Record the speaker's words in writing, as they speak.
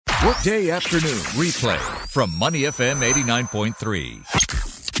Workday afternoon replay from Money FM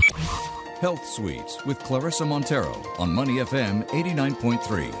 89.3. Health Suites with Clarissa Montero on Money FM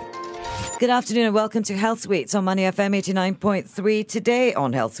 89.3. Good afternoon and welcome to Health Suites on Money FM 89.3. Today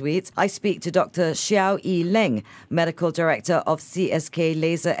on Health Suites, I speak to Dr. Xiao Yi Leng, Medical Director of CSK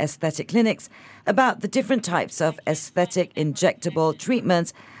Laser Aesthetic Clinics, about the different types of aesthetic injectable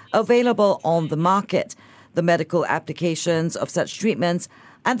treatments available on the market, the medical applications of such treatments,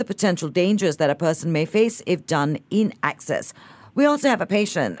 and the potential dangers that a person may face if done in access. We also have a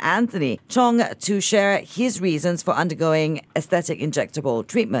patient, Anthony Chong, to share his reasons for undergoing aesthetic injectable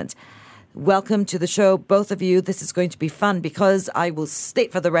treatment. Welcome to the show, both of you. This is going to be fun because I will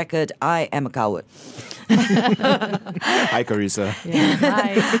state for the record, I am a coward. Hi, Clarissa. Yeah,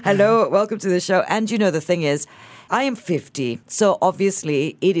 hi. Hello, welcome to the show. And you know, the thing is, I am 50, so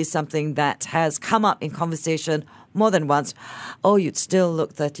obviously it is something that has come up in conversation more than once. Oh, you'd still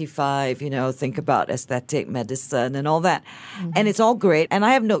look 35, think about aesthetic medicine and all that. Mm-hmm. And it's all great. And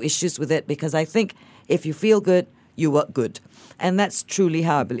I have no issues with it because I think if you feel good, you work good. And that's truly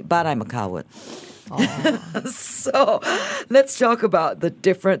how I believe. But I'm a coward. So let's talk about the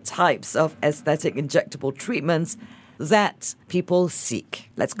different types of aesthetic injectable treatments that people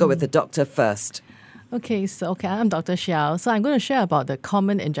seek. Let's go with the doctor first. Okay, I'm Dr. Xiao. So I'm going to share about the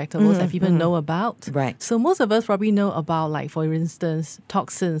common injectables that people know about. Right. So most of us probably know about, like, for instance,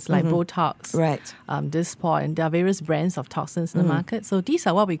 toxins like Botox. Right. Dysport, there are various brands of toxins in the market. So these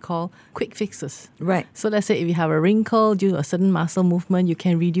are what we call quick fixes. Right. So let's say if you have a wrinkle due to a certain muscle movement, you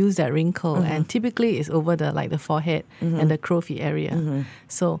can reduce that wrinkle. And typically it's over the forehead and the crow's area.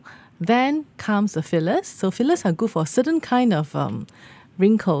 So then comes the fillers. So fillers are good for a certain kind of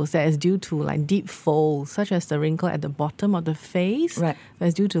wrinkles that is due to like deep folds, such as the wrinkle at the bottom of the face, right,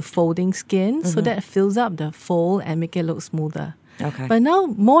 that's due to folding skin, so that fills up the fold and make it look smoother. Okay. But now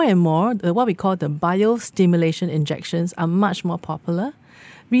more and more, what we call the biostimulation injections are much more popular.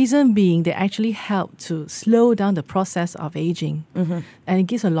 Reason being, they actually help to slow down the process of aging, and it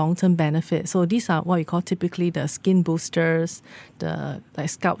gives a long-term benefit. So these are what we call typically the skin boosters, the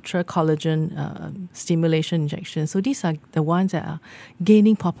sculpture collagen stimulation injections. So these are the ones that are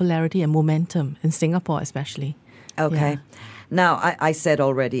gaining popularity and momentum in Singapore, especially. Okay. Yeah. Now, I said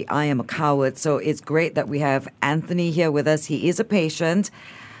already, I am a coward, so it's great that we have Anthony here with us. He is a patient.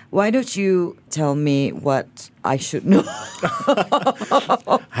 Why don't you tell me what I should know?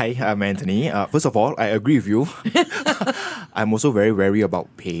 Hi, I'm Anthony. First of all, I agree with you. I'm also very wary about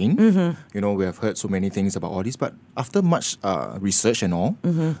pain. We have heard so many things about all this, but after much research and all,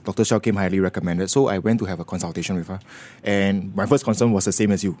 Dr. Xiao came highly recommended. So I went to have a consultation with her. And my first concern was the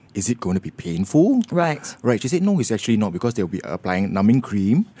same as you. Is it going to be painful? Right. Right. She said, no, it's actually not, because they'll be applying numbing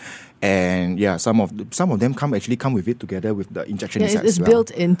cream. And yeah, some of them come with it together with the injection as it's well.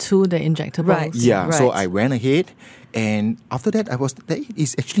 built into the injectables. Right. Yeah, Right. so I went ahead, and after that, there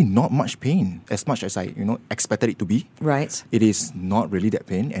is actually not much pain, as much as I expected it to be. Right. It is not really that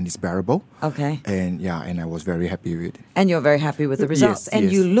pain, and it's bearable. Okay. And yeah, and I was very happy with it. And you're very happy with the results. Yes, and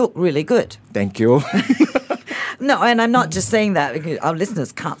yes. you look really good. Thank you. No, and I'm not just saying that because our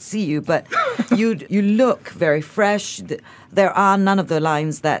listeners can't see you, but you look very fresh. There are none of the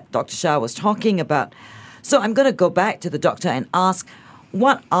lines that Dr. Xiao was talking about. So I'm going to go back to the doctor and ask,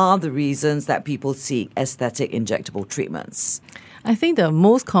 what are the reasons that people seek aesthetic injectable treatments? I think the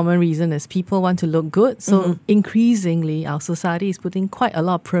most common reason is people want to look good. So increasingly, our society is putting quite a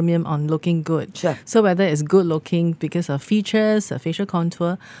lot of premium on looking good. Sure. So whether it's good looking because of features, a facial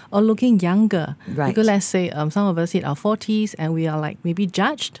contour, or looking younger. Right. Because let's say some of us hit our 40s and we are like maybe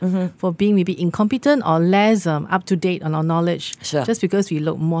judged for being maybe incompetent or less up to date on our knowledge. Sure. Just because we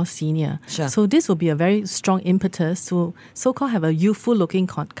look more senior. Sure. So this will be a very strong impetus to so-called have a youthful looking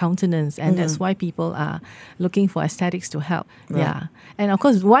countenance. And that's why people are looking for aesthetics to help. Right. Yeah. And of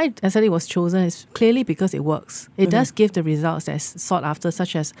course, why aesthetic was chosen is clearly because it works. It does give the results that's sought after,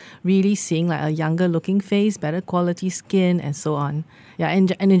 such as really seeing like a younger looking face, better quality skin, and so on. Yeah,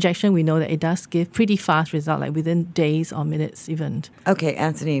 and an injection, we know that it does give pretty fast result, like within days or minutes even. Okay,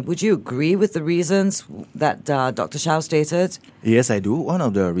 Anthony, would you agree with the reasons that Dr. Xiao stated? Yes, I do. One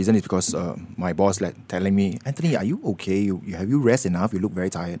of the reasons is because my boss telling me, Anthony, are you okay? Have you rest enough? You look very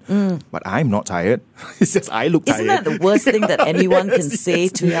tired. But I'm not tired. It's just I look Isn't tired. that the worst thing that anyone can say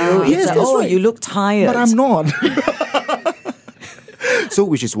to you? Yeah. It's Yes, that, that's oh, right. you look tired. But I'm not. So,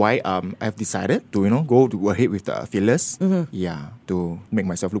 which is why I've decided to go ahead with the fillers. Yeah, to make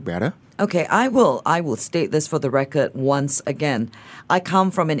myself look better. Okay, I will state this for the record once again. I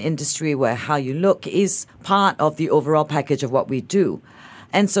come from an industry where how you look is part of the overall package of what we do.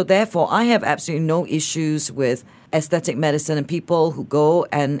 And so therefore, I have absolutely no issues with aesthetic medicine and people who go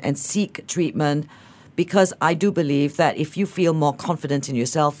and seek treatment, because I do believe that if you feel more confident in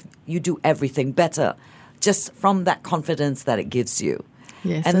yourself, you do everything better just from that confidence that it gives you.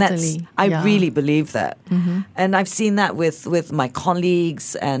 Yes, and certainly. I Yeah. really believe that. And I've seen that with my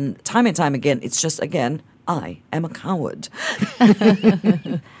colleagues, and time again, it's just, again, I am a coward.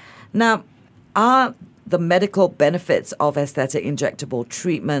 Now, are the medical benefits of aesthetic injectable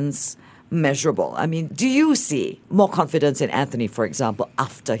treatments measurable? I mean, do you see more confidence in Anthony, for example,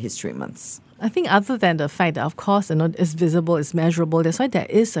 after his treatments? I think other than the fact that, of course, it's visible, it's measurable, that's why there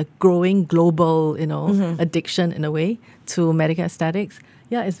is a growing global, addiction in a way to medical aesthetics.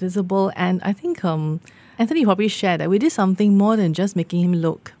 Yeah, it's visible. And I think Anthony probably shared that we did something more than just making him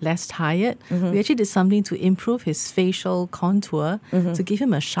look less tired. We actually did something to improve his facial contour to give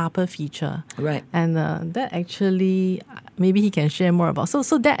him a sharper feature. Right. And that actually, maybe he can share more about.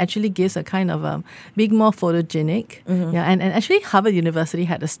 So that actually gives a kind of being more photogenic. Yeah, and actually Harvard University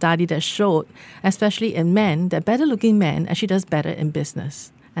had a study that showed, especially in men, that better looking men actually does better in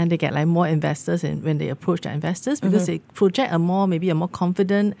business. And they get like more investors when they approach their investors because they project a more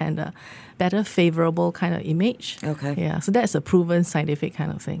confident and a better favorable kind of image. Okay. Yeah. So that's a proven scientific kind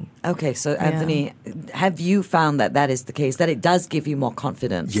of thing. Okay, so Anthony, have you found that is the case, that it does give you more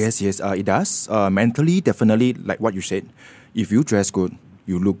confidence? Yes, it does. Mentally, definitely, like what you said, if you dress good,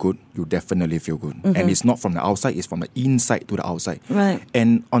 you look good, you definitely feel good. And it's not from the outside, it's from the inside to the outside. Right.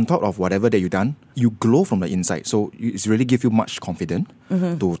 And on top of whatever that you've done, you glow from the inside. So it's really give you much confidence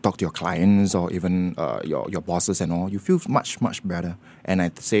to talk to your clients or even your bosses and all. You feel much, much better. And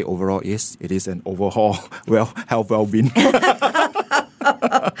I'd say overall, it is an overhaul, health well-being.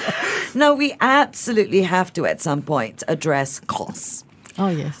 Now, we absolutely have to, at some point, address costs. Oh,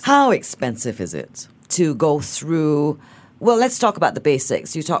 yes. How expensive is it to go through? Well, let's talk about the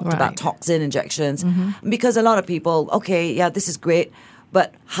basics. You talked about Right. toxin injections, because a lot of people, okay, yeah, this is great,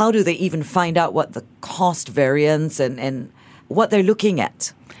 but how do they even find out what the cost variance and what they're looking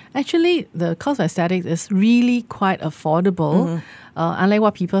at? Actually, the cost of aesthetics is really quite affordable. Unlike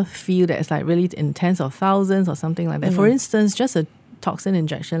what people feel that it's like really in tens of thousands or something like that. For instance, just a toxin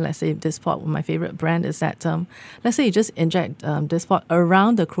injection, let's say Dysport, my favorite brand is that, let's say you just inject Dysport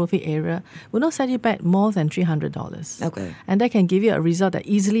around the crow's area, will not set you back more than $300. Okay. And that can give you a result that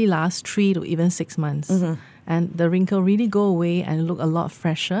easily lasts 3 to even 6 months. And the wrinkle really go away and look a lot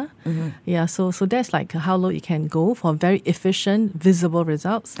fresher. Yeah, so that's like how low you can go for very efficient, visible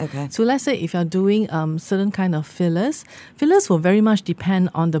results. Okay. So let's say if you're doing certain kind of fillers will very much depend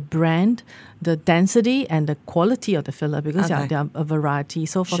on the brand, the density and the quality of the filler, because Okay. there are a variety.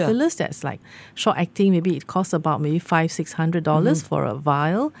 So for Sure. fillers that's like short acting, maybe it costs about maybe $500-$600 for a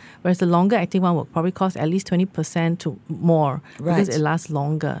vial, whereas the longer acting one will probably cost at least 20% to more because Right. it lasts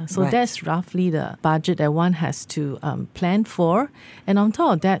longer. So Right. that's roughly the budget that one has to plan for. And on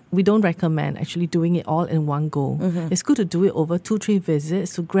top of that, we don't recommend actually doing it all in one go. It's good to do it over 2-3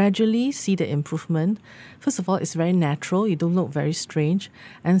 visits to gradually see the improvement. First of all, it's very natural. You don't look very strange.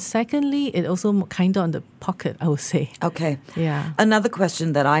 And secondly, it also kind of on the pocket, I would say. Okay. Yeah. Another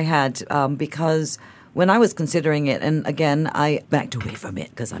question that I had, because when I was considering it, and again, I backed away from it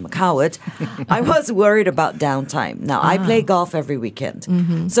because I'm a coward, I was worried about downtime. Now, I play golf every weekend.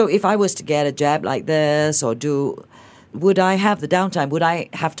 So if I was to get a jab like this or would I have the downtime? Would I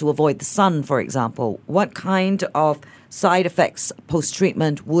have to avoid the sun, for example? What kind of side effects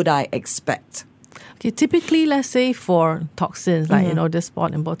post-treatment would I expect? Okay, typically, let's say for toxins like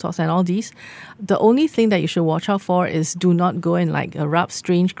Dysport and Botox and all these, the only thing that you should watch out for is do not go and rub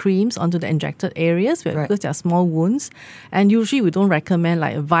strange creams onto the injected areas because they are small wounds. And usually, we don't recommend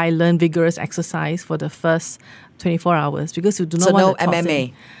like a violent, vigorous exercise for the first 24 hours because you do not want the toxin.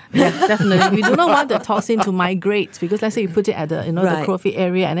 MMA. Yeah, definitely. We do not want the toxin to migrate because let's say you put it at the the Right. crow's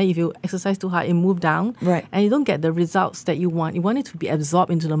area, and then if you exercise too hard, it move down, Right. and you don't get the results that you want. You want it to be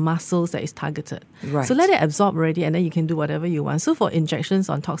absorbed into the muscles that is targeted. Right. So let it absorb already, and then you can do whatever you want. So for injections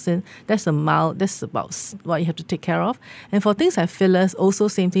on toxin, that's about what you have to take care of. And for things like fillers, also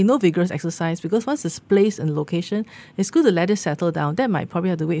same thing. No vigorous exercise because once it's placed in location, it's good to let it settle down. That might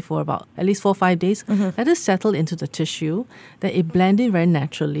probably have to wait for about at least 4 or 5 days. Let it settle into the tissue, then it blend in very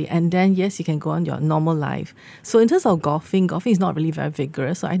naturally, and then yes, you can go on your normal life. So in terms of golfing is not really very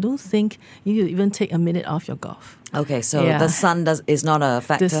vigorous. So I don't think you need to even take a minute off your golf. Okay, so Yeah. the sun is not a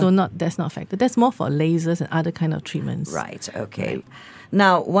factor? That's not a factor. That's more for lasers and other kind of treatments. Right, okay.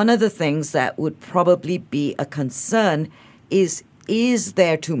 Now, one of the things that would probably be a concern is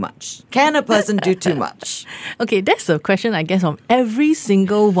there too much? Can a person do too much? Okay, that's a question I guess from every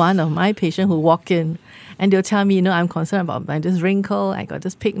single one of my patients who walk in. And they'll tell me, I'm concerned about this wrinkle, I got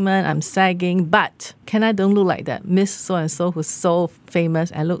this pigment, I'm sagging, but can I don't look like that Miss So-and-so who's so famous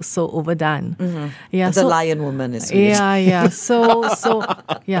and looks so overdone? Yeah, The lion woman is really... yeah.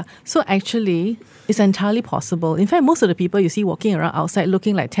 So actually, it's entirely possible. In fact, most of the people you see walking around outside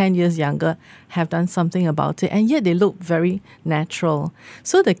looking like 10 years younger have done something about it, and yet they look very natural.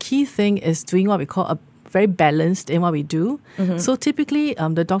 So the key thing is doing what we call a very balanced in what we do. So typically,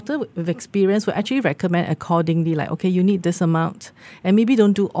 the doctor with experience will actually recommend accordingly, like, okay, you need this amount. And maybe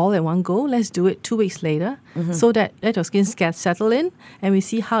don't do all at one go. Let's do it 2 weeks later so that let your skin settle in and we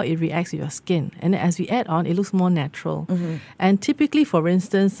see how it reacts with your skin. And then as we add on, it looks more natural. And typically, for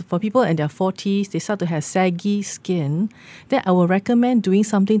instance, for people in their 40s, they start to have saggy skin, then I will recommend doing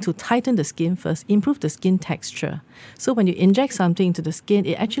something to tighten the skin first, improve the skin texture. So when you inject something into the skin,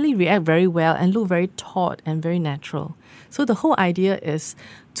 it actually reacts very well and look very taut and very natural. So the whole idea is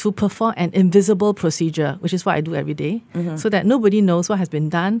to perform an invisible procedure, which is what I do every day, so that nobody knows what has been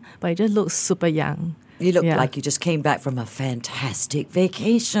done, but it just looks super young. You look like you just came back from a fantastic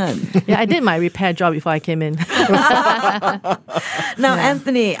vacation. Yeah, I did my repair job before I came in. Now,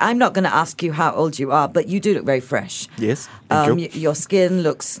 Anthony, I'm not going to ask you how old you are, but you do look very fresh. Yes, thank you. Your skin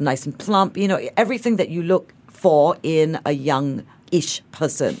looks nice and plump. Everything that you look for in a young-ish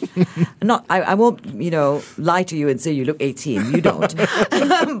person. I won't, lie to you and say you look 18. You don't.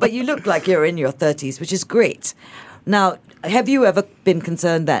 But you look like you're in your 30s, which is great. Now, have you ever been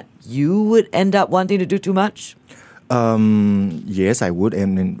concerned that you would end up wanting to do too much? Yes, I would.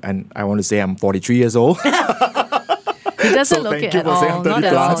 And I want to say I'm 43 years old. He doesn't look it at all. Not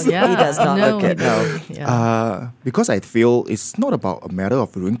at all. Yeah. He does not look it. No. Yeah. Because I feel it's not about a matter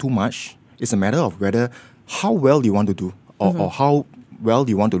of doing too much. It's a matter of how well you want to do or how well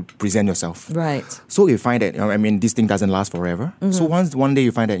you want to present yourself. Right. So you find that, this thing doesn't last forever. So one day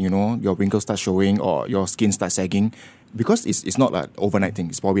you find that, your wrinkles start showing or your skin starts sagging, because it's not an overnight thing.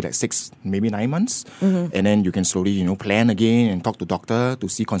 It's probably like 6, maybe 9 months. And then you can slowly, plan again and talk to doctor to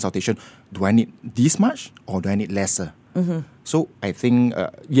see consultation. Do I need this much or do I need lesser? So I think,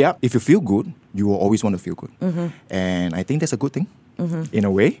 if you feel good, you will always want to feel good. And I think that's a good thing. In a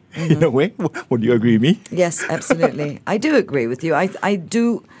way. Would you agree with me? Yes, absolutely. I do agree with you. I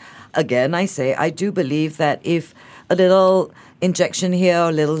do believe that if a little injection here or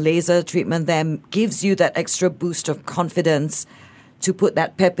a little laser treatment there gives you that extra boost of confidence to put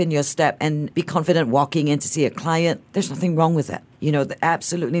that pep in your step and be confident walking in to see a client, there's nothing wrong with that.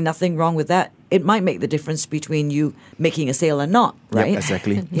 Absolutely nothing wrong with that. It might make the difference between you making a sale or not, right? Yep,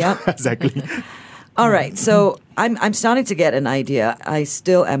 exactly. Yeah, exactly. All right, so I'm starting to get an idea. I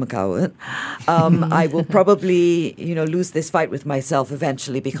still am a coward. I will probably, lose this fight with myself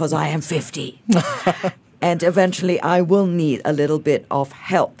eventually because I am 50. And eventually I will need a little bit of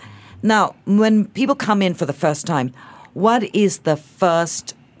help. Now, when people come in for the first time, what is the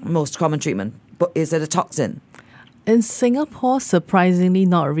first most common treatment? Is it a toxin? In Singapore, surprisingly,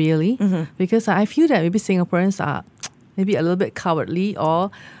 not really. Because I feel that maybe Singaporeans are maybe a little bit cowardly, or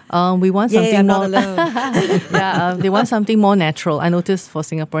we want something I'm more. not alone. They want something more natural. I noticed for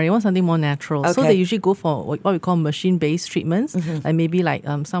Singapore, they want something more natural. So Okay. they usually go for what we call machine-based treatments, like maybe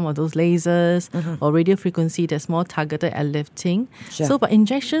some of those lasers or radio frequency that's more targeted at lifting. Sure. So, but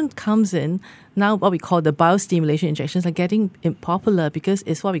injection comes in. Now, what we call the biostimulation injections are getting popular because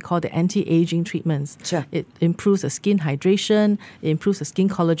it's what we call the anti-aging treatments. Sure. It improves the skin hydration, it improves the skin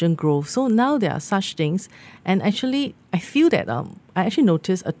collagen growth. So now there are such things. And actually, I feel that I actually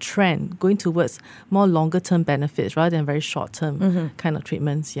noticed a trend going towards more longer-term benefits rather than very short-term kind of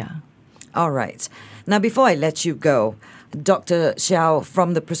treatments, yeah. All right. Now, before I let you go, Dr. Xiao,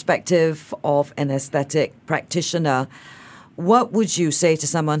 from the perspective of an aesthetic practitioner, what would you say to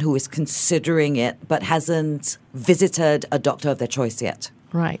someone who is considering it but hasn't visited a doctor of their choice yet?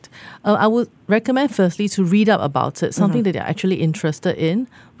 Right. I would recommend firstly to read up about it, something that they're actually interested in.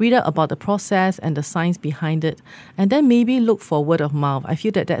 Read up about the process and the science behind it. And then maybe look for word of mouth. I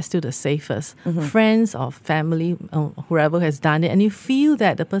feel that that's still the safest. Friends or family, whoever has done it, and you feel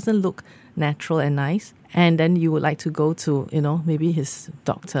that the person look natural and nice, and then you would like to go to, maybe his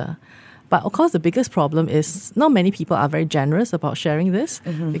doctor. But of course, the biggest problem is not many people are very generous about sharing this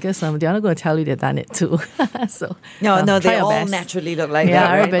because they're not going to tell you they've done it too. So No, try they your all best. naturally look like Yeah, that,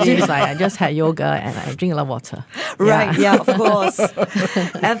 right? everybody is like, I just had yoga and I drink a lot of water. Right, yeah, of course.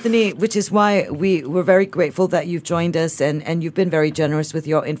 Anthony, which is why we were very grateful that you've joined us and you've been very generous with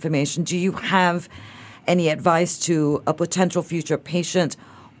your information. Do you have any advice to a potential future patient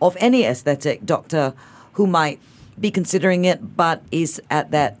of any aesthetic doctor who might be considering it but is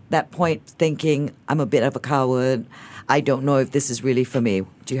at that point thinking, I'm a bit of a coward, I don't know if this is really for me.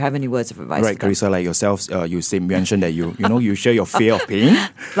 Do you have any words of advice? Right, Carissa, like yourself, you mentioned that you share your fear of pain.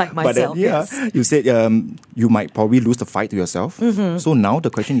 Like myself, yes. You said you might probably lose the fight to yourself. So now the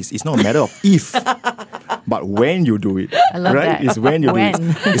question is, it's not a matter of if, but when you do it. I love right? that. It's when you do it.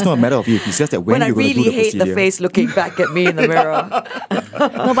 It's not a matter of if. It's just that when I you're going to do really the hate procedure. the face looking back at me in the mirror.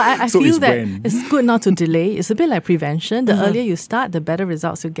 No, but I So feel it's that when. it's good not to delay. It's a bit like prevention. The earlier you start, the better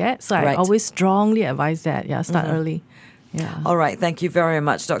results you get. So I Right. always strongly advise that. Yeah, start early. Yeah. All right, thank you very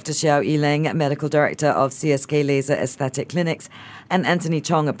much, Dr. Xiao Yi Leng, Medical Director of CSK Laser Aesthetic Clinics, and Anthony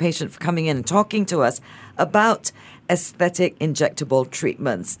Chong, a patient, for coming in and talking to us about aesthetic injectable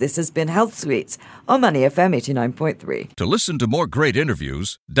treatments. This has been Health Suites on Money FM 89.3. To listen to more great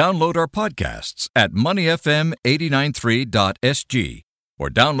interviews, download our podcasts at moneyfm893.sg or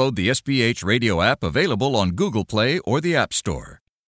download the SPH radio app available on Google Play or the App Store.